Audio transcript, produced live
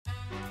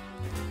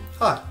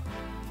Hi,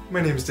 my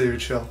name is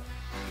David Schell,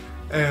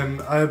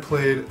 and I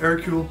played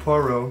Hercule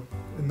Poirot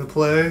in the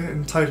play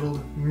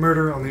entitled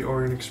Murder on the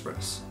Orient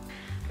Express.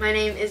 My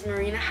name is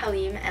Marina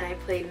Halim, and I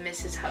played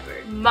Mrs.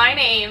 Hubbard. My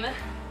name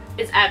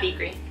is Abby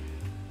Green.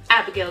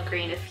 Abigail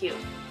Green, if you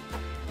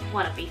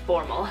want to be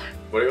formal.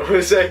 What do you want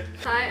to say?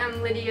 Hi,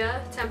 I'm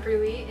Lydia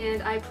Temperley,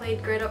 and I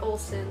played Greta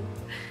Olson.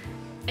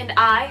 And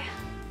I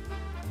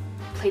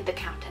played the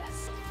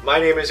Countess. My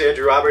name is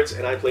Andrew Roberts,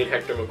 and I played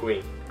Hector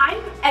McQueen. I'm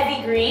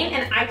Evie Green,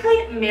 and I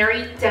played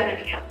Mary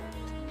Devenant.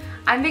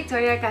 I'm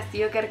Victoria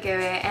Castillo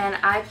Kerkeve, and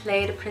I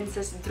played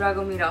Princess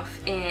Dragomirov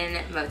in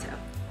Motoe.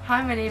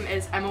 Hi, my name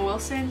is Emma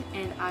Wilson,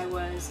 and I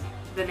was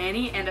the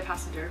nanny and a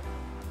passenger.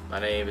 My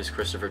name is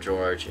Christopher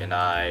George, and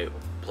I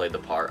played the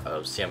part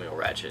of Samuel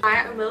Ratchet.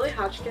 Hi, I'm Lily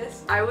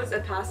Hotchkiss. I was a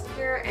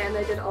passenger, and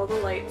I did all the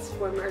lights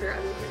for Murder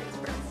on the Orient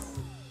Express.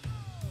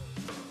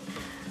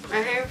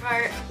 My favorite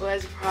part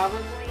was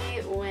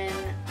probably when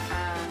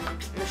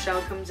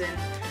Michelle comes in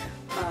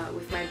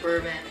with my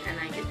bourbon and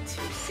I get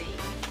to sing.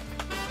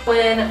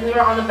 When we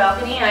were on the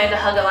balcony and I had to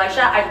hug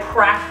Elisha, I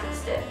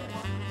practiced it.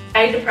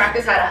 I had to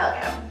practice how to hug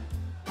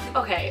him.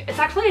 Okay, it's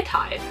actually a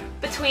tie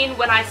between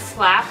when I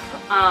slap,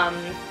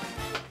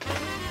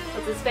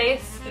 what's his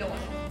face? Stay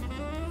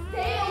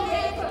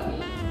away from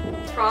me.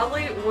 It's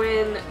probably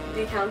when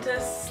the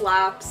Countess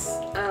slaps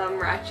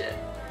Ratchet.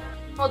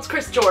 Well, it's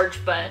Chris George,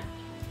 but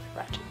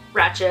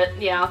Ratchet,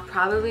 yeah.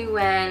 Probably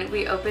when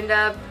we opened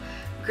up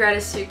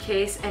Greta's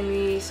suitcase and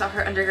we saw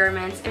her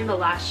undergarments. In the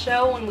last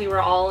show, when we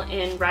were all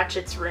in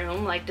Ratchet's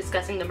room, like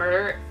discussing the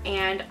murder,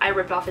 and I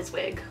ripped off his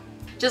wig.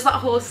 Just that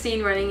whole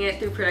scene running it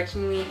through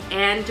production week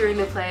and during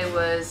the play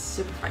was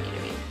super funny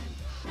to me.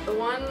 The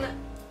one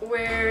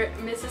where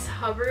Mrs.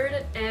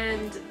 Hubbard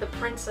and the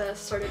princess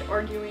started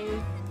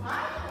arguing.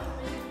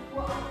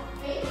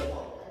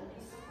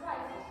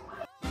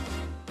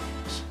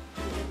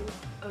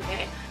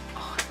 Okay.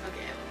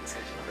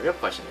 The real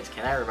question is,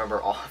 can I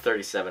remember all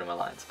 37 of my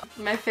lines?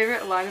 My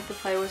favorite line of the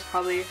play was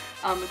probably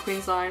the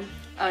Queen's line,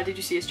 did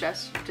you see his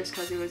dress? Just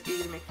because it was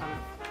easy to make fun of.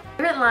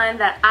 The favorite line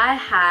that I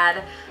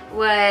had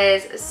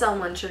was,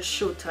 someone should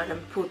shoot her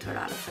and put her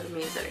out of her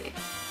misery.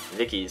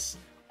 Vicky's,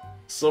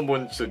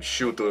 someone should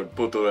shoot her and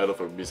put her out of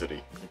her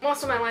misery.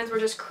 Most of my lines were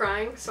just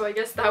crying, so I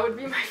guess that would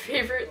be my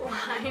favorite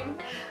line.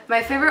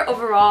 My favorite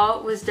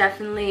overall was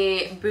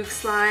definitely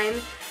Book's line.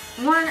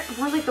 More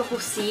like the whole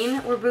scene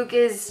where Book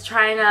is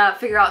trying to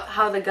figure out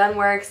how the gun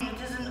works. It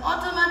is an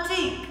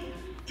automatic.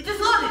 It is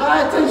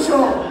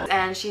loaded.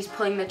 And she's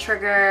pulling the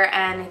trigger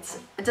and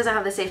it doesn't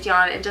have the safety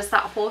on it. And just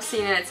that whole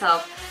scene in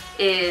itself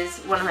is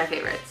one of my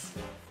favorites.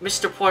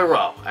 Mr.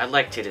 Poirot, I'd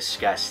like to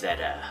discuss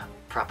that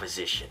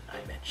proposition I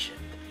mentioned.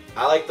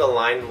 I like the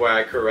line where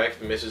I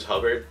correct Mrs.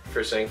 Hubbard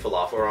for saying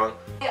falafel wrong.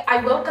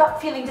 I woke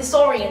up feeling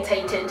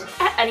disorientated.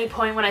 At any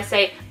point when I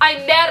say,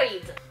 I'm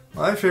married!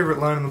 My favorite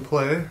line in the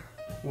play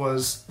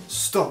was,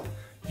 "Stop,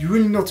 you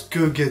will not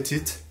go get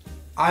it.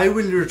 I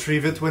will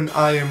retrieve it when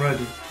I am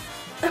ready."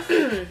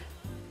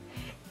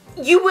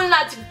 You will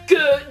not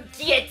go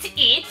get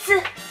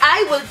it.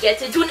 I will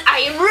get it when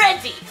I am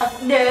ready.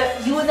 No,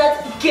 you will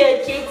not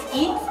go get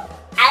it.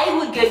 I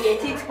will go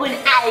get it when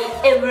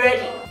I am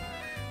ready.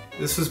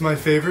 This is my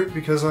favorite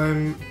because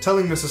I'm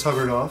telling Mrs.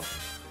 Hubbard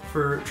off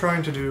for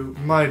trying to do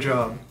my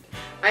job.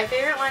 My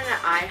favorite line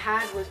that I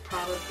had was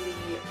probably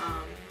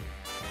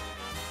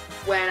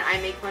when I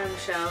make fun of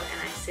Michelle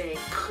and I say,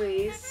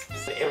 please.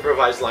 The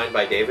improvised line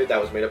by David that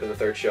was made up in the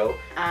third show.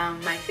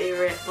 My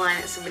favorite line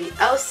that somebody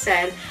else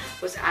said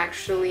was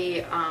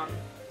actually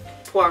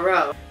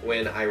Poirot.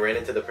 When I ran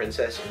into the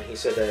princess and he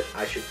said that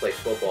I should play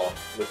football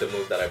with the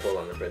move that I pulled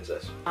on the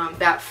princess.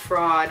 That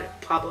fraud,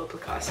 Pablo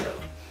Picasso.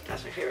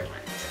 That's my favorite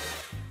line.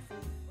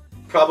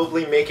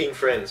 Probably making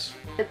friends.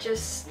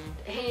 Just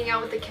hanging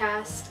out with the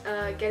cast,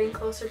 getting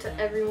closer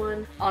to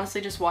everyone.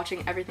 Honestly, just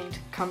watching everything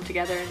come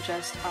together and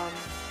just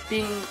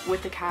being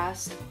with the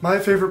cast. My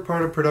favorite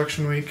part of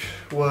production week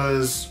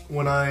was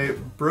when I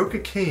broke a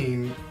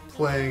cane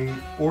playing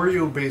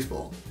Oreo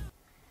baseball.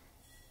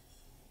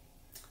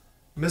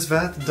 Miss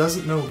Vath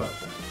doesn't know about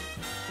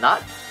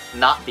that.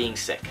 Not being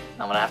sick.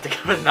 I'm gonna have to go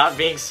with not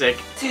being sick.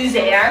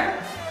 Suzanne,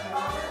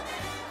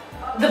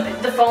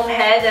 the foam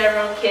head that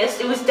everyone kissed,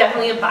 it was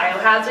definitely a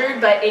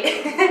biohazard, but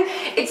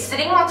it's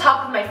sitting on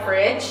top of my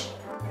fridge.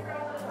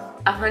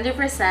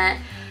 100%.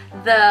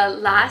 The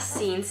last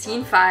scene,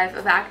 scene 5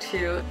 of Act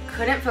 2,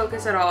 couldn't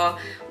focus at all.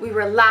 We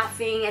were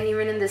laughing, and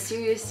even in the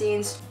serious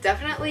scenes.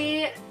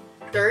 Definitely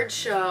third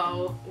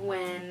show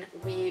when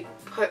we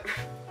put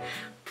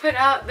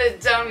out the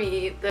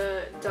dummy.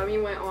 The dummy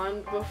went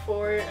on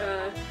before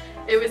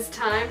it was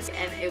time,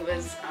 and it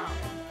was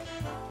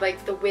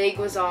like the wig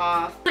was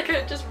off. Like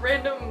a just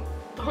random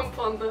bump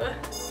on the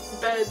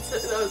bed, so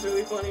that was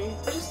really funny.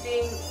 Just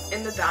being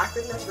in the back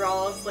with Miss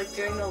Rawls, like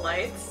doing the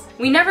lights.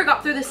 We never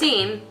got through the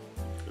scene,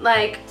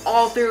 like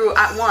all through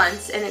at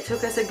once, and it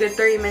took us a good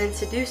 30 minutes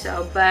to do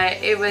so, but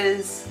it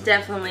was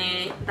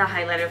definitely the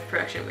highlight of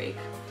production week.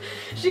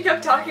 She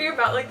kept talking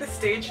about like the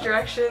stage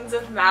directions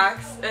of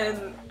Max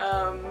and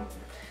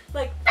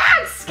like,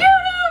 Max, scoot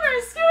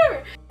over, scoot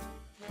over!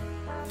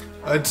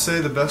 I'd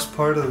say the best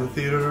part of the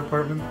theater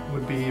department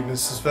would be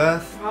Mrs.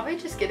 Vath, Probably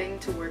just getting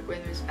to work with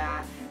Ms.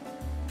 Vath.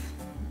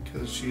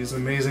 because she's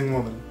an amazing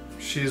woman.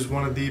 She's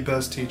one of the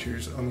best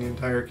teachers on the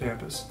entire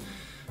campus,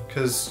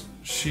 because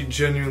she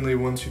genuinely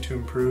wants you to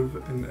improve,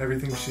 and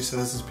everything she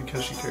says is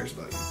because she cares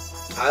about you.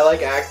 I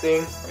like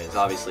acting It's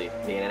obviously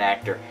being an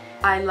actor.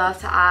 I love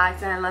to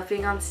act and I love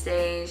being on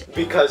stage.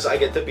 because I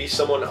get to be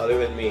someone other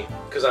than me,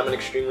 because I'm an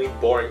extremely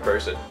boring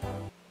person.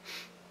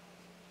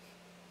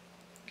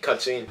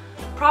 Cutscene.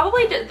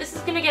 Probably this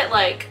is gonna get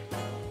like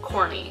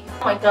corny.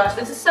 Oh my gosh,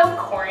 this is so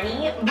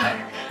corny.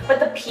 But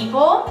the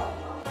people.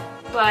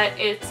 But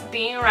it's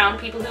being around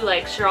people who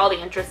like share all the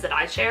interests that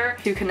I share.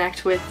 To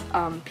connect with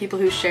people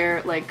who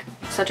share like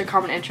such a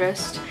common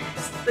interest.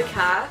 The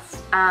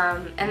cast.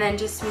 And then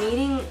just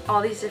meeting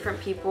all these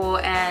different people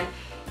and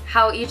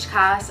how each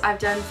cast, I've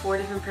done 4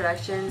 different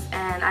productions,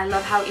 and I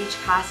love how each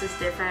cast is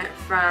different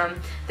from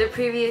the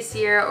previous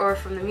year or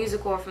from the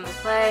musical or from the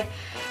play,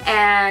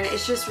 and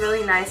it's just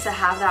really nice to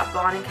have that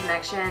bond and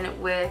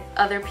connection with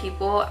other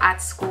people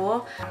at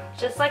school.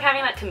 Just like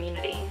having that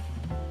community.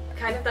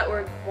 Kind of that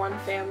we're one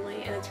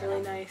family, and it's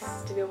really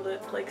nice to be able to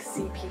like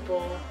see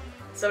people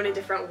so many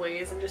different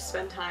ways and just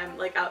spend time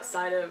like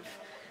outside of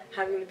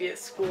having to be at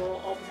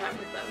school all the time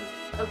with them.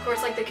 Of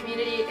course, like the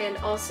community, and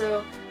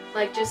also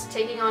like just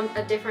taking on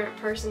a different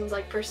person's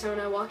like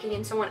persona, walking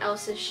in someone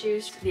else's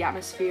shoes. The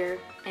atmosphere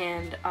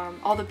and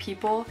all the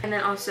people. And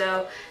then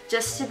also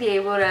just to be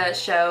able to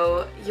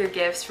show your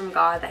gifts from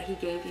God that He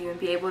gave you and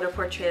be able to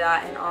portray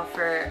that and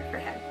offer for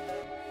Him.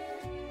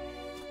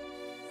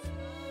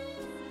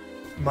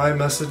 My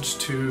message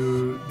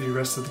to the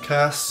rest of the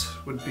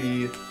cast would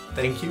be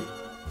thank you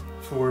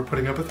for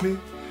putting up with me,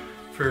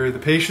 for the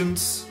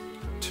patience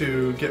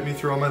to get me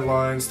through all my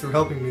lines, through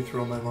helping me through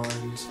all my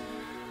lines,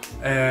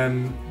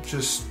 and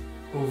just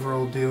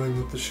overall dealing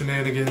with the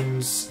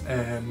shenanigans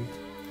and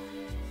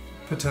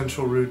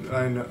potential rude.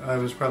 I know I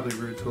was probably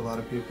rude to a lot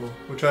of people,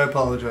 which I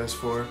apologize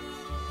for,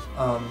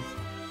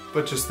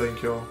 but just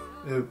thank y'all.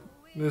 It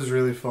was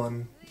really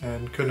fun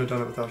and couldn't have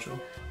done it without y'all.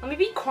 Let me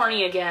be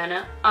corny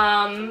again.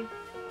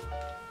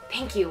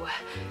 Thank you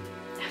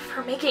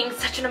for making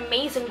such an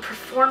amazing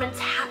performance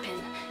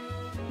happen.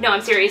 No,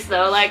 I'm serious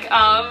though. Like,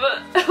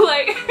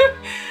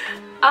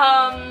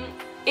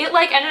 it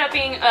like ended up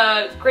being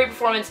a great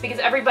performance because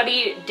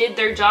everybody did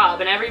their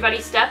job and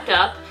everybody stepped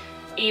up,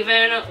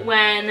 even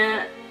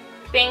when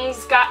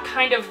things got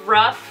kind of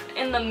rough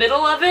in the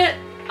middle of it.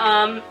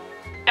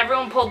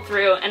 Everyone pulled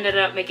through, ended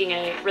up making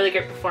a really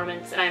great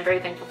performance, and I'm very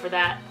thankful for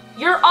that.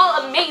 You're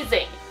all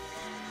amazing!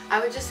 I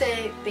would just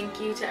say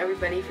thank you to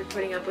everybody for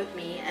putting up with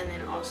me, and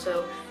then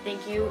also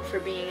thank you for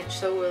being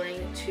so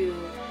willing to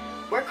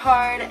work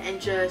hard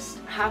and just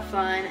have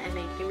fun and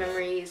make new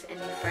memories and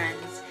new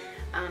friends.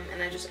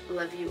 And I just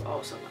love you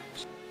all so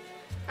much.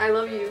 I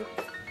love you.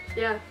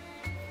 Yeah.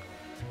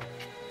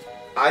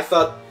 I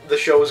thought the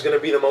show was going to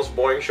be the most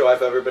boring show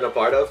I've ever been a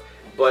part of,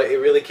 but it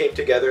really came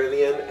together in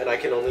the end, and I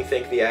can only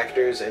thank the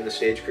actors and the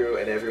stage crew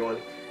and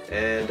everyone,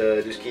 and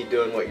just keep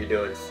doing what you're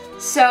doing.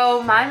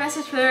 So my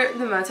message for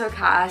the Motoe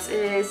cast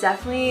is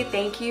definitely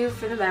thank you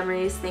for the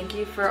memories, thank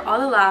you for all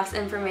the laughs,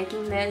 and for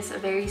making this a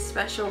very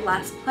special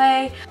last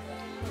play.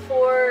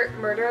 For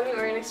Murder on the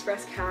Orient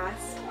Express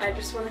cast, I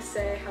just want to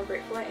say how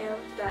grateful I am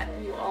that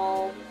you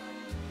all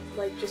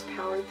like just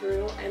powered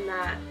through, and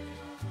that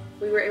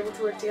we were able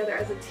to work together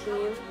as a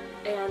team,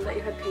 and that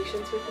you had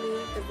patience with me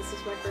because this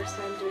was my first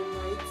time doing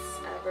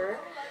lights ever.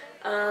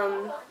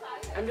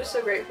 I'm just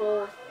so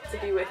grateful to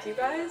be with you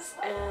guys,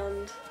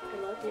 and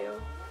I love you.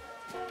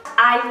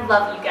 I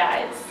love you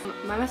guys.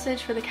 My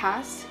message for the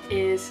cast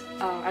is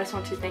I just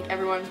want to thank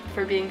everyone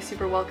for being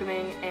super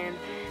welcoming and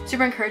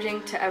super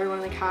encouraging to everyone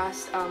in the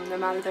cast, no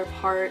matter their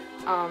part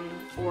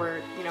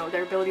or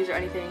their abilities or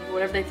anything,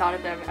 whatever they thought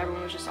of them.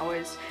 Everyone was just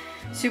always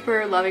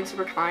super loving,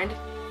 super kind.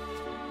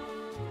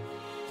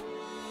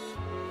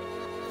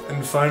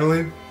 And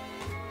finally,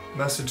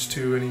 message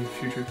to any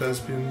future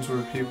thespians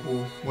or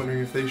people wondering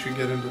if they should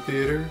get into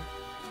theater.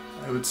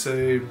 I would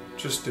say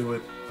just do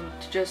it.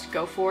 To just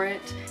go for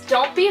it.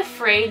 Don't be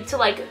afraid to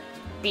like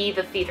be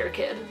the theater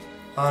kid.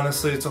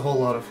 Honestly, it's a whole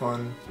lot of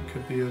fun. It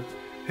could be a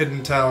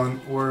hidden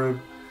talent or a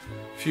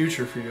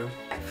future for you.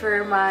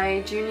 For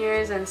my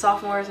juniors and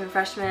sophomores and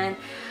freshmen,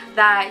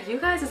 that you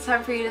guys, it's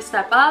time for you to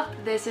step up.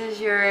 This is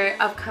your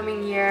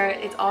upcoming year.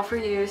 It's all for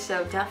you,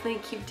 so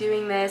definitely keep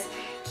doing this,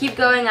 keep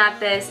going at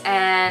this,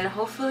 and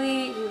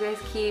hopefully you guys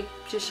keep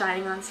just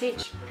shining on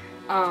stage.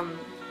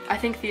 I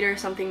think theater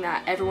is something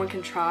that everyone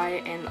can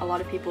try, and a lot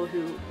of people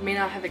who may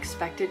not have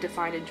expected to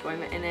find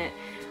enjoyment in it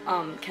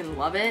can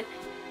love it.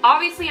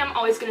 Obviously, I'm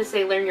always going to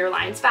say learn your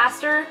lines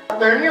faster.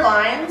 Learn your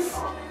lines.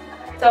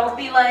 Don't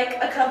be like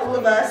a couple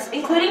of us,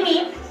 including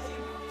me.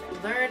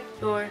 Learn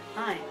your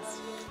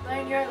lines.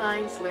 Learn your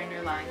lines,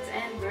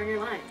 and learn your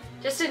lines.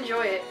 Just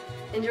enjoy it.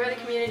 Enjoy the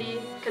community,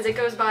 because it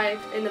goes by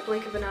in the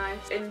blink of an eye.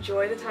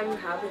 Enjoy the time you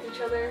have with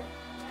each other,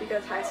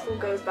 because high school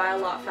goes by a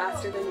lot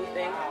faster than you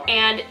think.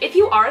 And if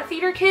you are a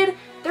theater kid,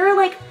 there are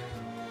like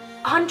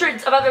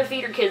hundreds of other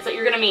theater kids that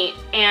you're gonna meet,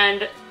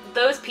 and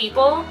those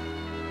people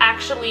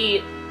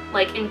actually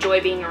like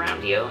enjoy being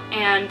around you,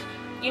 and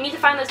you need to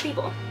find those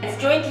people.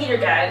 Join theater,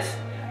 guys.